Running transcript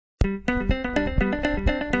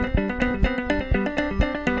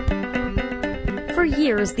For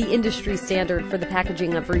years, the industry standard for the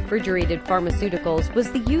packaging of refrigerated pharmaceuticals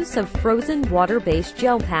was the use of frozen water-based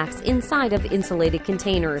gel packs inside of insulated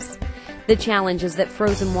containers. The challenge is that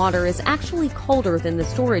frozen water is actually colder than the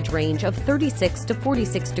storage range of 36 to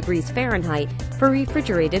 46 degrees Fahrenheit for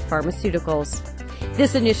refrigerated pharmaceuticals.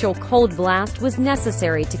 This initial cold blast was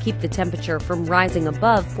necessary to keep the temperature from rising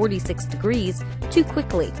above 46 degrees too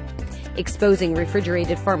quickly. Exposing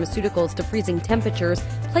refrigerated pharmaceuticals to freezing temperatures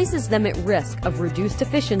places them at risk of reduced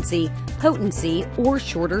efficiency, potency, or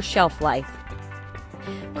shorter shelf life.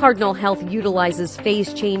 Cardinal Health utilizes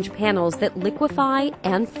phase change panels that liquefy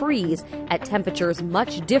and freeze at temperatures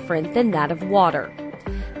much different than that of water.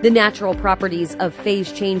 The natural properties of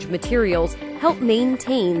phase change materials help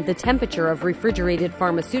maintain the temperature of refrigerated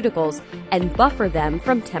pharmaceuticals and buffer them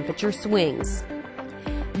from temperature swings.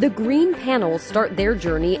 The green panels start their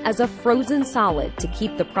journey as a frozen solid to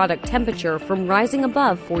keep the product temperature from rising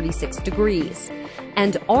above 46 degrees.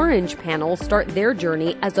 And orange panels start their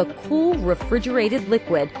journey as a cool refrigerated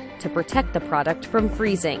liquid to protect the product from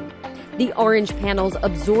freezing. The orange panels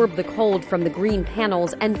absorb the cold from the green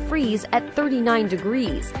panels and freeze at 39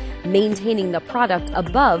 degrees, maintaining the product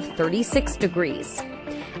above 36 degrees.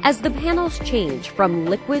 As the panels change from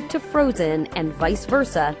liquid to frozen and vice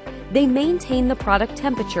versa, they maintain the product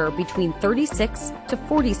temperature between 36 to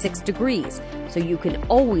 46 degrees, so you can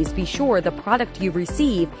always be sure the product you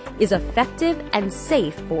receive is effective and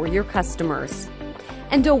safe for your customers.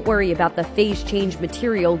 And don't worry about the phase change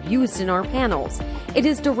material used in our panels. It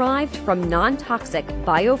is derived from non-toxic,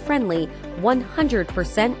 bio-friendly,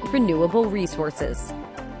 100% renewable resources.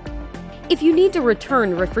 If you need to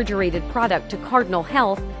return refrigerated product to Cardinal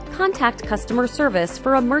Health, contact customer service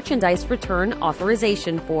for a merchandise return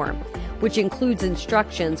authorization form, which includes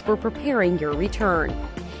instructions for preparing your return.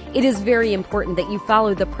 It is very important that you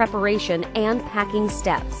follow the preparation and packing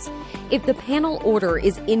steps. If the panel order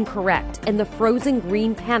is incorrect and the frozen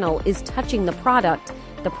green panel is touching the product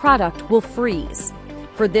will freeze.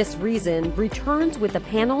 For this reason, returns with the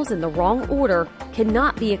panels in the wrong order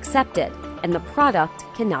cannot be accepted, and the product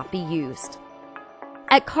cannot be used.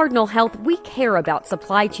 At Cardinal Health, we care about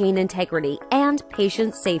supply chain integrity and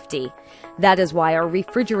patient safety. That is why our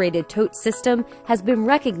refrigerated tote system has been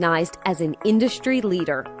recognized as an industry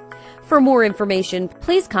leader. For more information,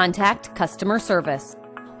 please contact customer service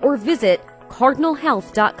or visit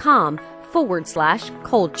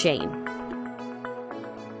cardinalhealth.com/cold chain.